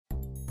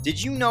Did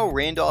you know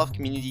Randolph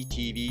Community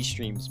TV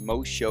streams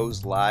most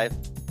shows live?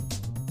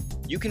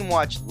 You can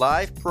watch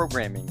live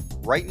programming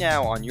right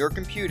now on your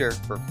computer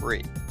for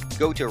free.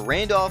 Go to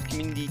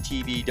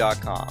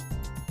randolphcommunitytv.com.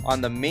 On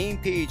the main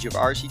page of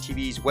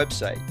RCTV's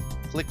website,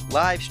 click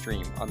Live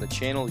Stream on the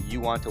channel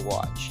you want to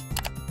watch.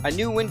 A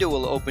new window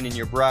will open in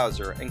your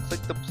browser and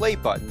click the play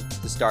button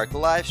to start the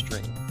live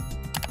stream.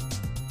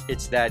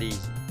 It's that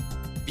easy.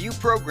 View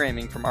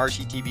programming from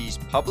RCTV's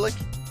public,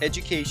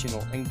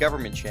 educational, and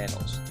government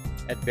channels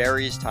at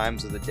various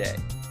times of the day.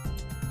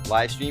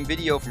 Live stream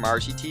video from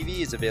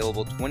RCTV is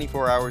available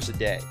 24 hours a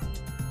day.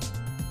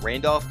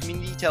 Randolph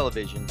Community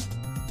Television,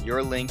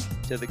 your link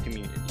to the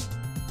community.